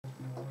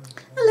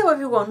Hello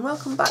everyone,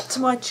 welcome back to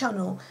my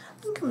channel. I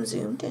think I'm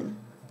zoomed in.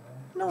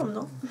 No, I'm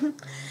not.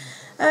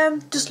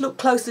 Just look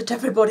closer to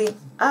everybody.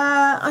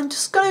 I'm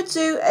just going to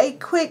do a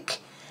quick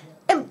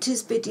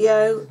empties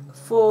video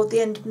for the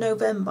end of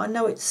November. I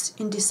know it's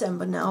in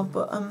December now,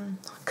 but I'm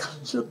a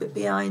little bit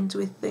behind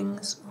with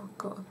things. I've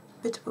got a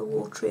bit of a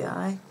watery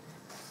eye.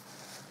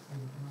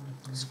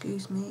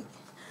 Excuse me.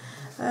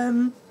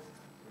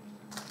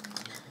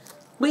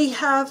 We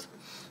have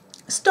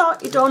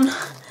started on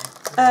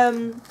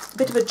a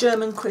bit of a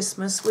German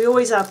Christmas. We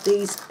always have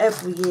these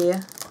every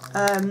year,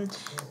 and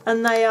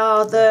they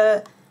are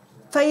the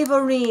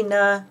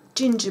Favorina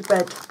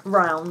gingerbread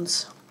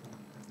rounds.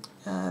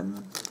 There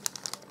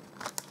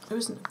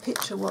isn't a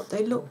picture what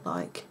they look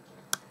like.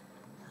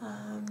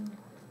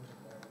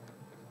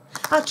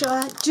 Actually,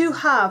 I do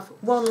have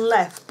one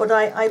left, but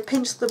I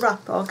pinched the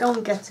wrapper. I'll go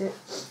and get it.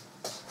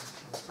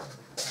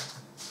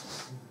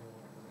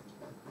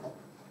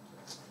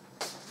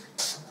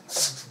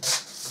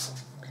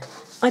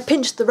 I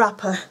pinched the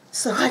wrapper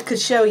so I could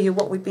show you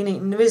what we've been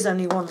eating. There is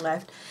only one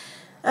left.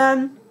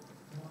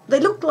 They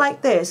look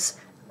like this.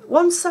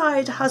 One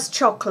side has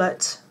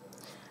chocolate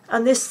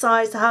and this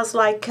side has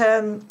like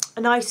an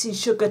icing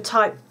sugar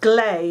type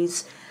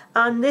glaze,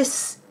 and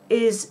this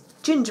is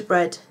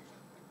gingerbread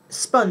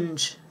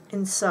sponge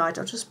inside.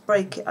 I'll just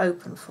break it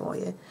open for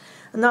you.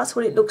 And that's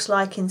what it looks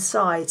like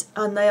inside,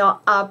 and they are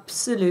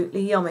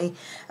absolutely yummy.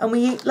 And we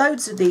eat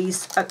loads of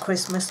these at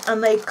Christmas,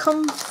 and they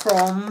come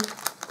from,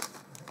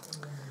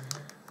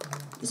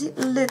 is it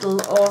Lidl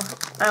or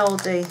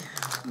Aldi?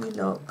 Let me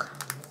look,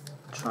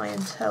 try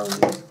and tell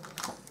you.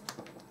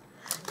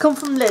 Come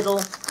from Lidl.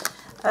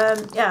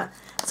 Yeah,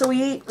 so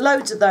we eat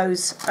loads of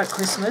those at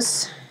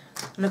Christmas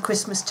and at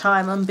Christmas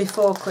time and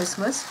before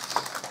Christmas.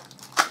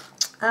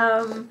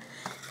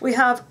 We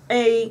have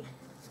a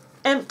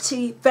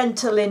empty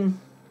Ventolin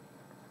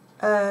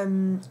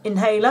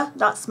inhaler.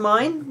 That's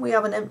mine. We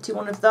have an empty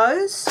one of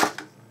those.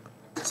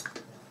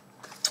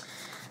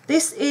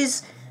 This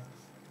is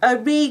a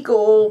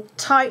Regal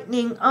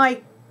tightening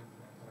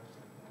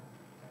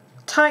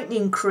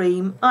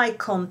cream eye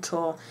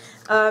contour.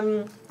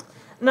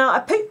 Now I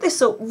picked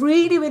this up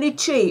really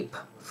cheap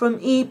from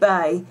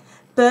eBay,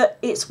 but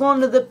it's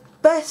one of the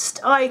best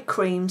eye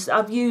creams that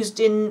I've used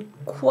in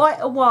quite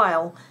a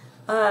while.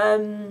 I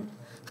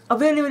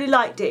really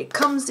liked it. It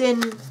comes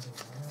in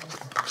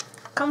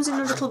a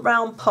little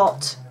round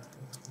pot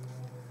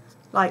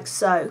like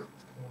so,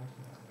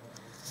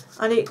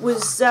 and it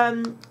was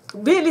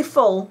really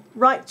full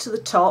right to the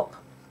top.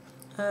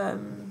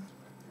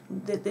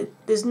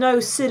 There's no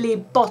silly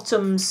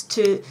bottoms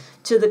to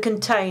the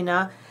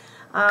container.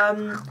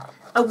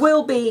 I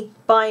will be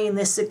buying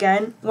this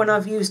again when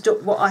I've used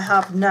up what I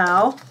have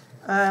now.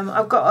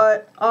 I've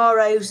got a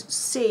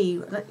ROC,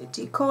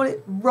 do you call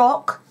it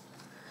rock?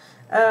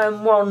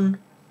 One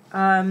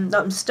that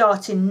I'm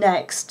starting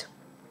next.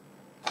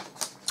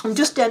 I'm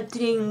just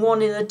emptying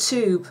one in a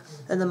tube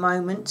at the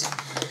moment.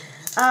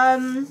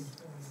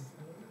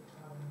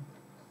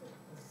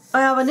 I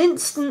have an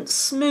instant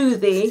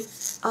smoothie.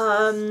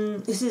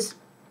 This is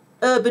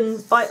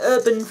by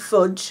Urban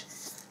Fudge,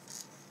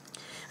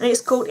 and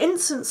it's called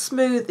Instant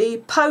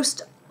Smoothie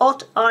Post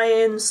Hot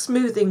Iron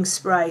Smoothing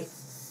Spray.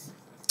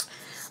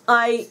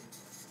 I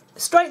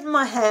straighten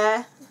my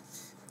hair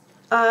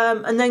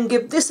and then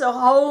give this a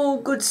whole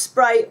good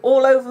spray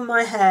all over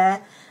my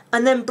hair,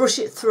 and then brush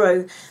it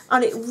through,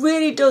 and it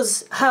really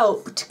does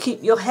help to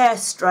keep your hair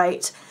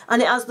straight,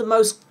 and it has the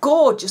most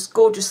gorgeous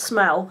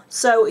smell.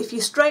 So if you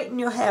straighten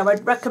your hair,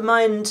 I'd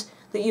recommend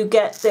that you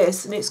get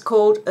this, and it's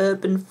called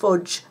Urban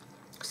Fudge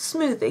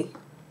Smoothie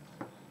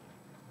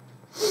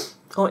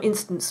or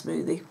Instant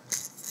Smoothie.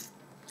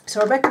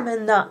 So I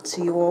recommend that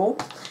to you all.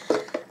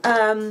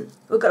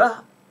 We've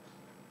got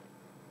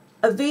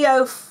a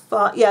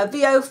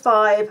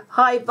VO5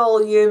 high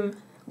volume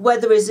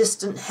weather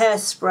resistant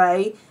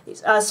hairspray.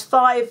 It has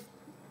 5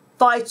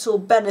 vital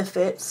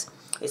benefits.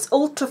 It's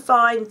ultra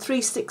fine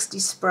 360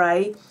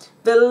 spray.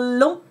 The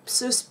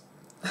lumps of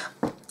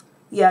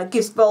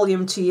gives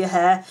volume to your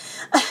hair.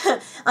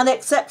 An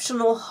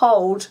exceptional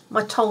hold.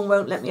 My tongue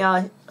won't let me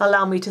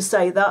allow me to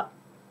say that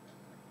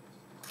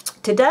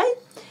today.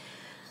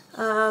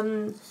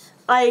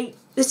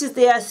 This is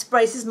the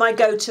airspray. This is my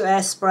go-to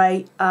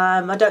airspray.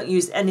 I don't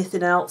use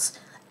anything else.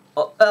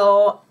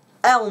 Or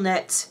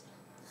Elnet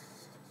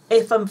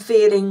if I'm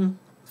feeling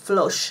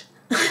flush,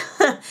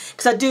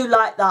 because I do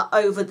like that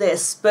over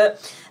this,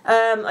 but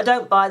I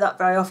don't buy that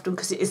very often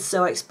because it is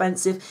so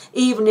expensive.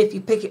 Even if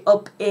you pick it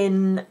up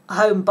in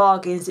home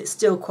bargains, it's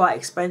still quite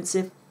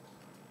expensive.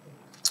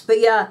 But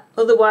yeah,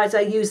 otherwise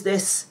I use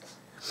this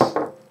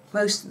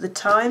most of the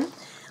time.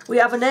 We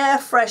have an air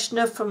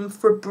freshener from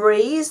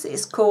Febreze.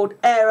 It's called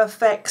Air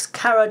Effects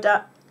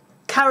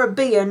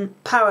Caribbean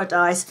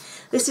Paradise.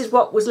 This is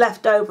what was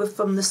left over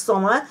from the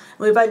summer.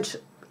 We've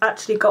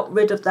actually got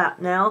rid of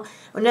that now.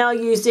 We're now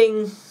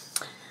using,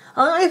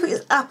 I don't know if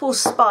it's apple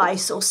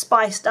spice or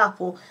spiced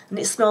apple, and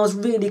it smells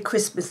really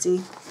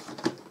Christmassy.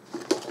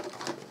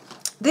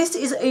 This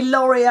is a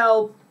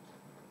L'Oreal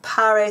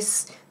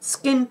Paris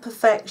Skin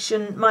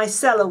Perfection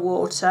Micellar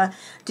Water.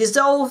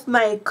 Dissolved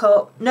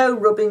makeup, no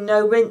rubbing,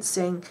 no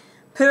rinsing.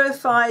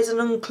 Purifies and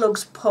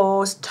unclogs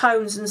pores,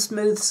 tones and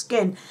smooths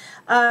skin.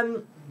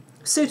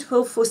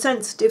 Suitable for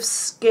sensitive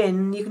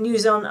skin. You can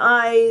use it on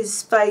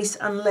eyes, face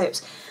and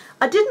lips.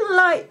 I didn't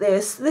like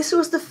this. This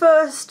was the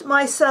first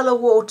micellar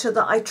water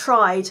that I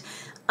tried,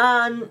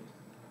 and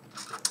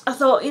I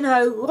thought, you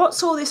know,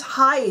 what's all this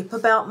hype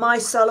about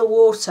micellar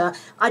water?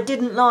 I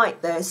didn't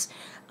like this.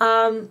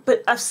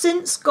 But I've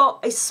since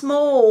got a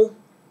small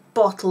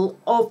bottle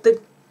of the,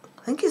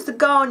 I think it's the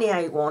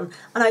Garnier one,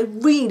 and I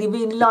really,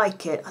 really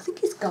like it. I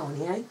think it's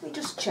Garnier. Let me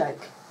just check.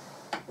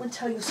 I want to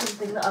tell you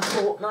something that I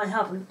bought and I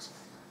haven't.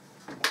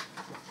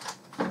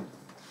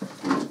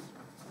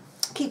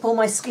 Keep all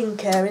my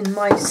skincare in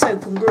my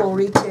Soap and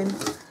Glory tin.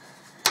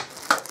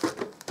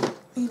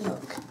 Hey,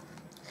 look.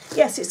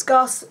 Yes, it's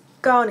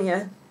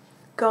Garnier.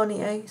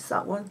 Garnier, it's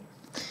that one.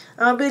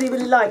 And I really,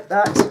 really like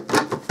that.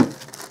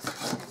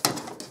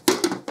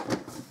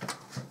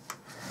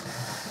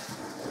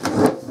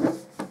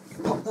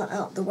 Pop that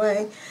out the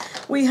way.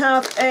 We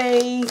have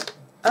a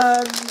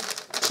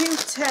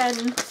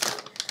Q10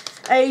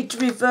 Age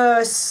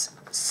Reverse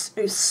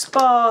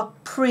Spa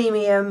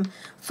Premium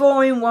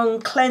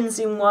 4-in-1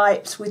 cleansing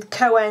wipes with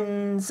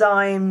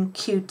coenzyme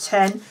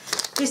Q10.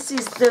 This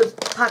is the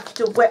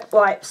packet of wet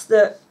wipes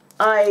that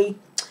I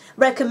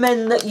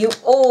recommend that you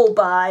all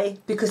buy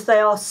because they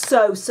are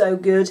so, so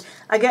good.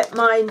 I get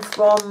mine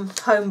from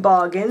Home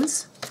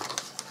Bargains.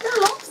 There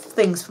are lots of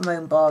things from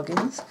Home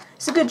Bargains.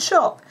 It's a good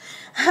shop.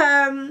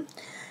 And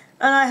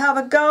I have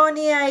a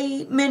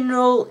Garnier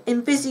Mineral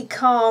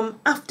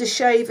Invisicalm After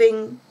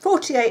Shaving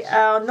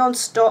 48-hour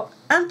non-stop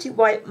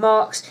anti-white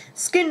marks,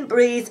 skin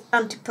breathe,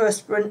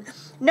 antiperspirant,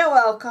 no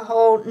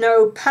alcohol,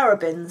 no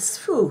parabens.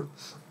 Whew.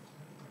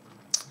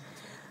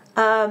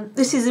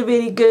 This is a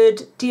really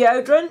good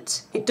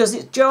deodorant. It does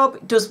its job.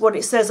 It does what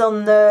it says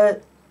on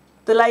the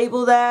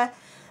label there.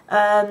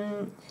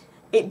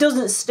 It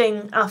doesn't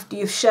sting after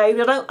you've shaved.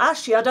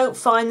 I don't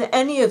find that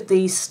any of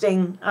these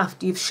sting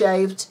after you've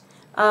shaved.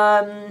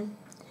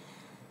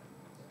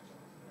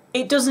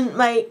 It doesn't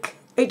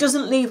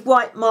leave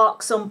white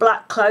marks on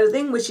black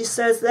clothing, which it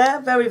says there.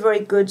 Very,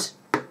 very good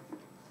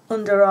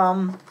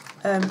underarm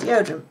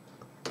deodorant.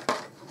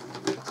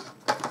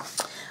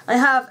 I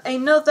have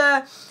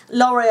another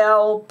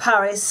L'Oreal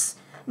Paris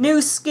New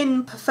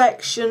Skin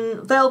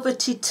Perfection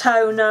Velvety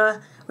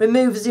Toner,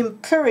 removes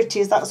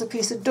impurities. That was a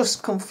piece of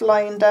dust come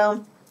flying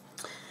down.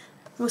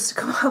 Must have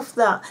come off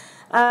that.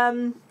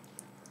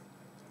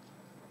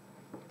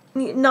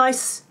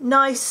 Nice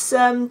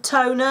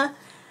toner.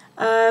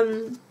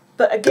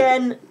 But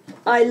again,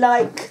 I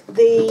like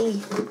the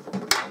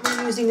one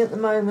I'm using at the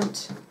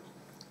moment.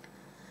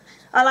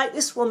 I like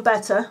this one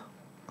better.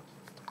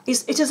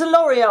 It is a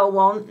L'Oreal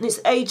one, and it's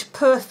Age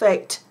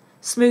Perfect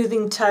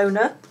Smoothing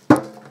Toner.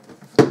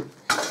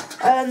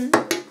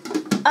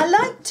 I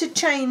like to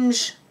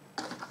change,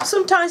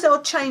 sometimes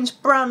I'll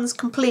change brands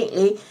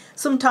completely,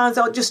 sometimes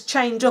I'll just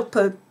change up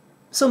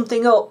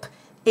something up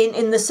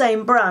in the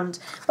same brand.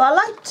 But I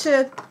like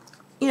to,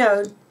 you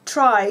know,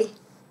 try,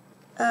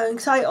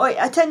 because I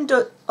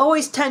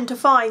always tend to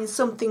find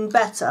something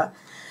better.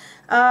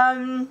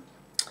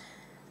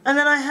 And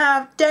then I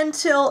have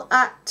Dentyl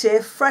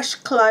Active Fresh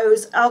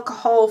Clothes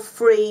Alcohol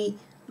Free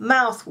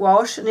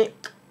Mouthwash, and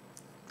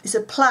it's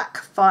a plaque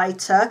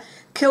fighter,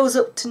 kills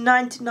up to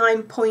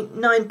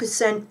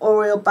 99.9%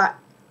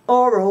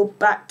 oral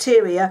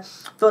bacteria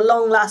for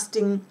long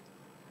lasting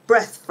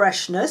breath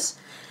freshness.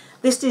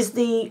 This is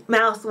the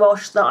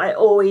mouthwash that I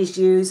always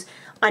use.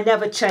 I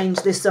never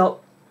change this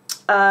up.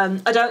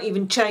 I don't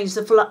even change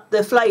the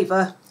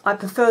flavour. I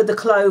prefer the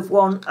clove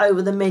one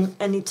over the mint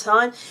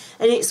anytime.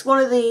 And it's one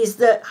of these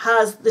that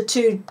has the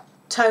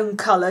two-tone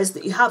colours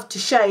that you have to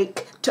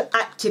shake to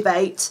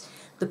activate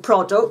the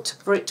product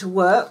for it to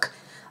work.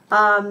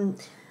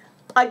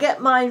 I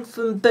get mine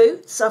from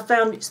Boots. I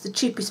found it's the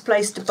cheapest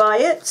place to buy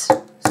it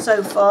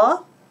so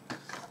far.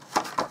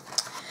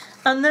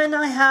 And then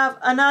I have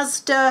an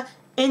Asda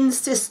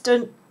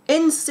In-Cistern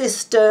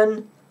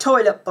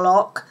Toilet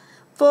Block,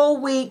 4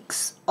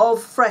 weeks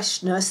of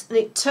freshness, and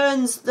it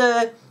turns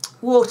the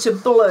water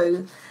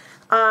blue.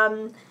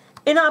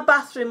 In our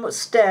bathroom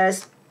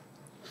upstairs,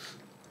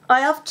 I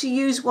have to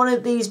use one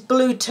of these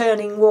blue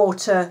turning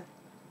water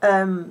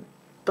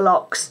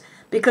blocks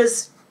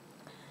because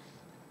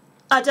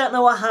I don't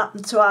know what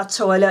happened to our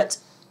toilet.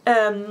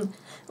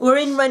 We're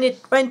in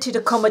rented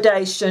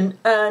accommodation,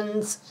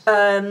 and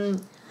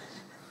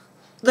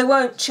they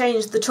won't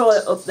change the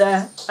toilet up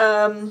there,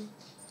 and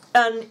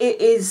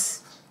it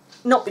is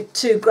not be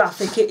too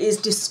graphic, it is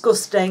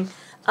disgusting.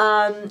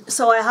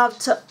 So I have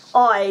to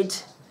hide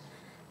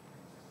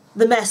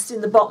the mess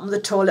in the bottom of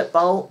the toilet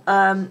bowl.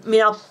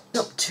 Not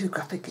too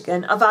graphic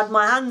again. I've had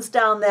my hands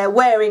down there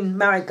wearing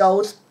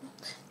marigolds,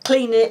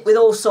 cleaning it with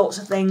all sorts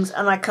of things,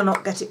 and I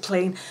cannot get it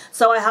clean.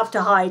 So I have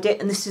to hide it,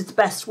 and this is the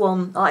best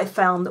one that I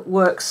found that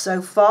works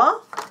so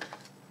far.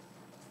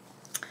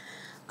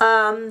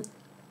 I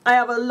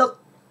have a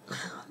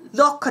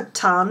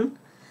L'Occitane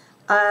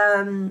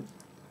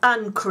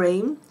hand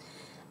cream.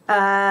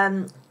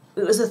 It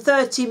was a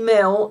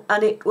 30ml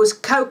and it was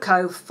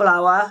cocoa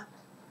flour.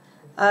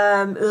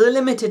 It was a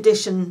limited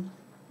edition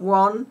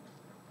one.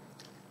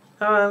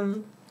 I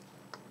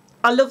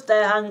love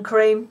their hand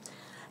cream.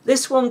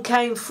 This one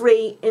came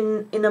free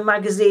in a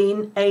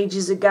magazine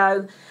ages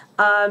ago.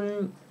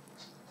 I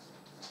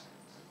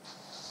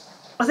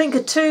think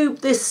a tube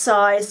this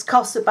size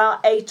costs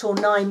about £8 or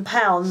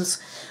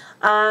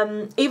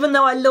 £9. Even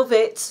though I love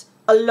it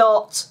a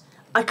lot,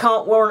 I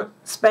can't warrant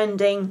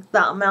spending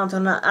that amount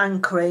on that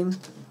hand cream.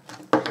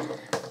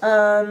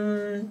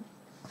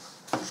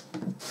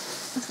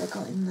 What's I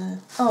got in there?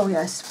 Oh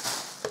yes.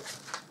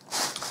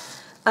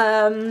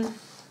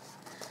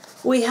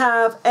 We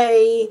have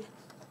a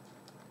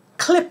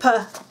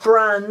Clipper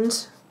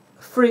brand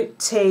fruit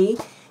tea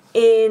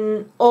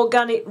in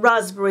organic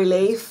raspberry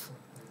leaf,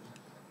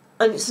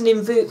 and it's an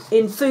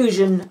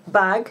infusion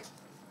bag.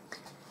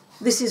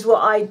 This is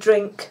what I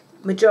drink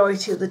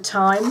majority of the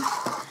time,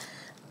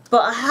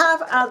 but I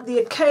have had the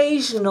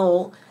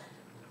occasional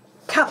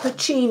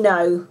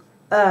cappuccino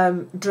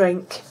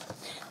drink.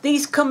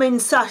 These come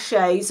in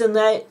sachets and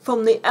they're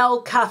from the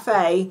El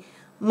Cafe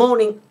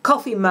morning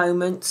coffee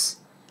moments,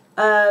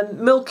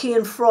 milky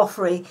and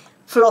frothy,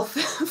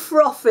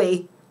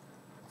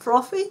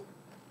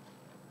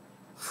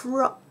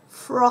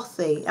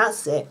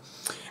 that's it.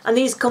 And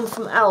these come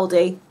from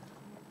Aldi.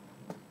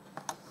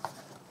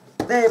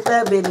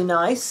 They're really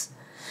nice.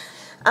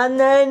 And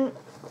then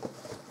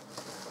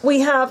we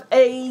have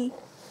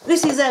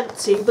this is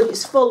empty, but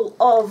it's full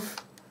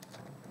of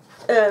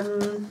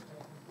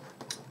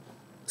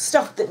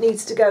stuff that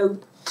needs to go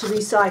to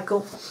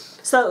recycle,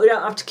 so that we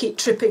don't have to keep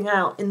tripping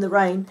out in the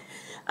rain.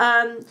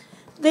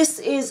 This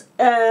is,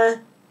 as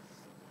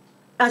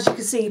you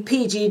can see,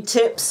 PG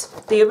Tips,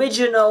 the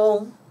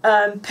original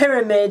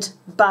pyramid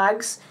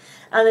bags,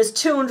 and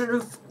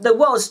there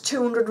was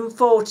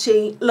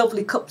 240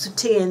 lovely cups of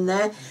tea in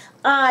there.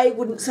 I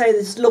wouldn't say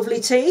this is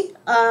lovely tea.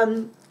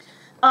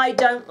 I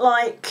don't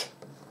like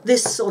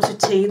this sort of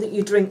tea that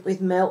you drink with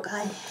milk.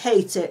 I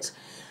hate it.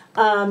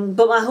 But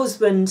my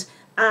husband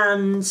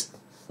and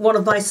one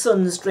of my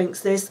sons drinks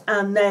this,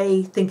 and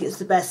they think it's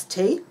the best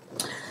tea.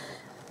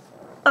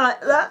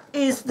 That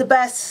is the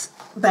best.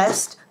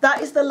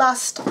 That is the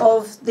last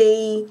of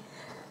the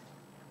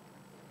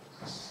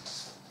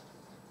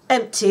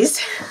empties.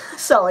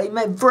 Sorry,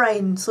 my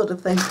brain sort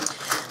of thing.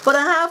 But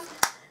I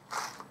have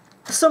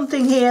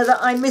something here that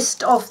I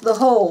missed off the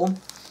haul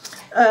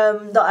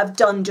that I've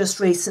done just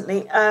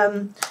recently.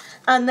 And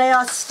they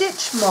are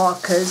stitch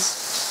markers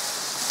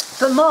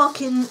for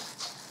marking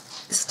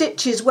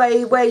stitches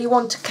where you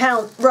want to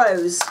count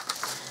rows.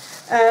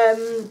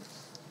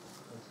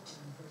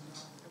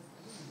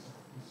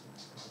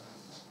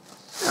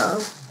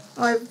 Oh,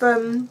 I've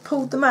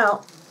pulled them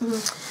out.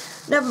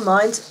 Never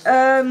mind.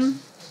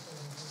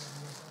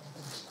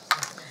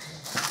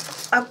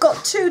 I've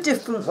got two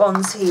different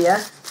ones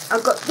here.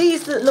 I've got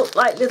these that look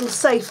like little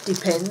safety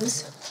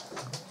pins,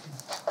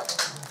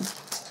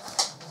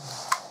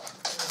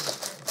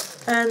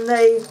 and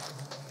they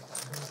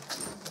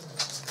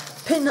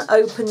pin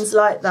opens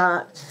like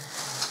that,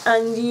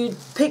 and you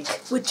pick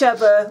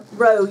whichever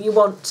row you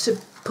want to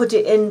put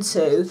it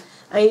into,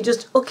 and you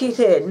just hook it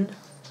in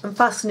and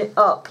fasten it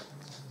up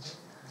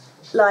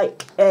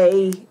like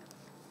a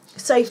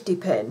safety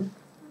pin.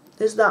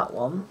 There's that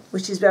one,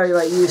 which is very,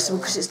 very useful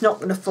because it's not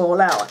going to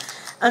fall out.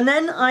 And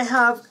then I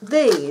have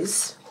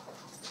these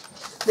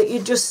that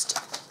you just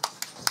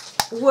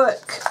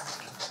work,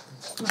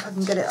 if I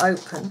can get it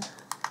open.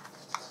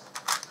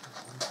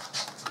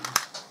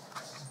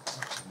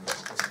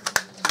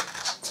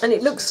 And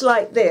it looks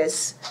like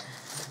this,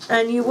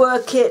 and you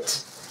work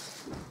it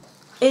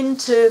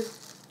into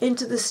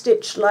the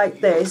stitch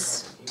like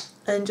this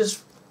and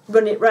just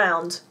run it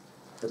round.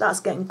 But that's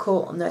getting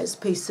caught on those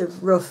piece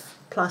of rough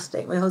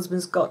plastic. My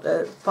husband's got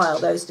to file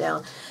those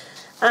down.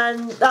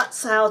 And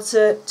that's how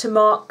to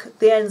mark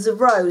the ends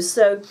of rows.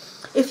 So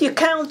if you're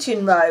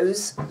counting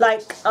rows,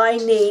 like I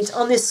need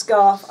on this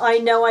scarf, I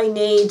know I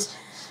need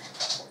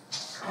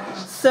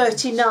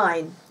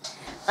 39.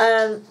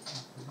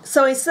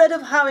 So instead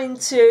of having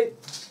to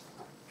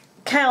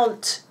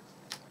count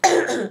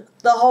the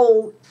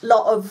whole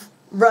lot of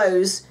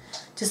rows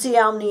to see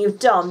how many you've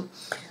done,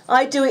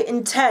 I do it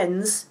in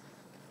tens,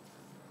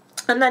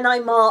 and then I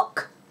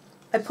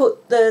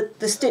put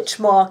the stitch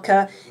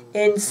marker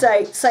in,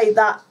 say that's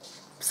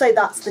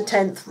the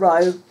 10th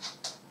row,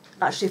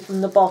 actually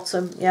from the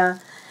bottom. Yeah,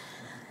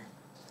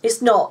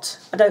 it's not,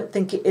 I don't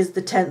think it is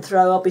the 10th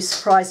row, I'll be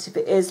surprised if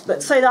it is,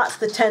 but say that's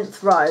the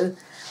 10th row.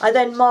 I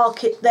then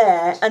mark it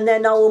there, and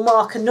then I will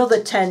mark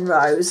another 10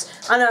 rows.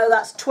 I know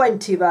that's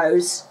 20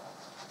 rows,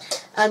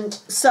 and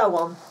so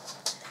on.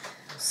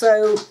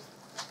 So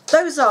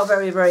those are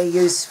very, very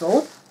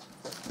useful.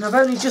 And I've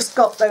only just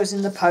got those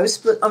in the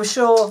post, but I'm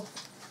sure,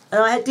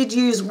 and I did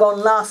use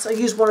I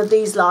used one of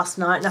these last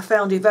night, and I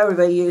found it very,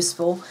 very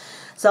useful.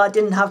 So I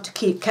didn't have to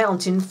keep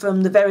counting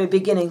from the very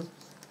beginning.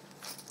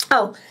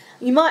 Oh,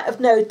 you might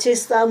have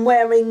noticed that I'm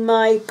wearing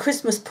my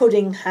Christmas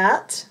pudding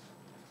hat.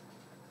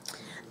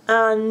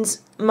 and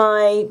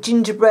my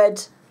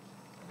gingerbread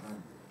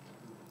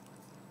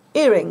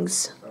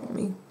earrings.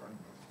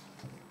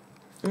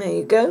 There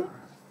you go,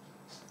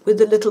 with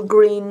the little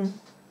green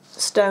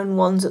stone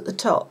ones at the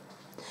top.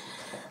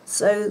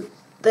 So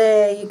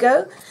there you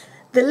go.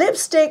 The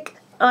lipstick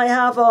I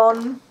have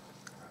on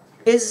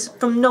is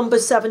from number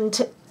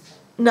 17.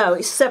 No,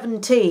 it's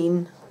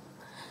 17.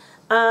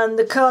 And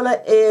the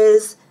colour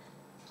is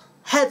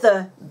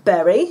Heather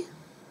Berry.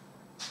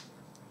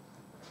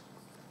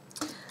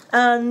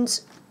 And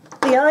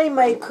the eye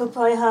makeup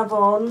I have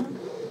on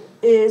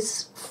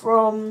is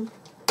from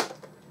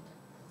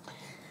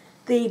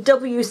the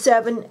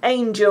W7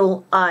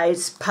 Angel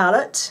Eyes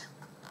palette.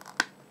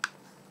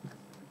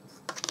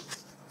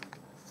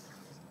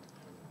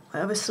 I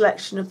have a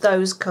selection of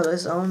those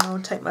colours on.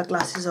 I'll take my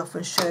glasses off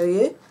and show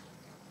you.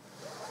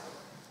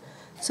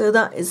 So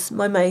that is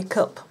my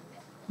makeup.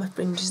 My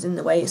fringe is in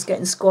the way, it's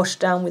getting squashed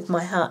down with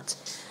my hat.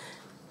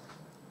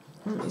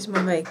 That is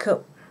my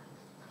makeup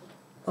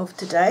of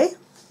today.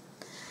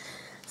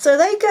 So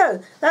there you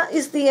go. That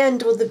is the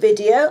end of the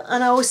video,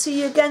 and I will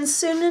see you again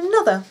soon in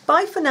another.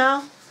 Bye for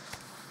now.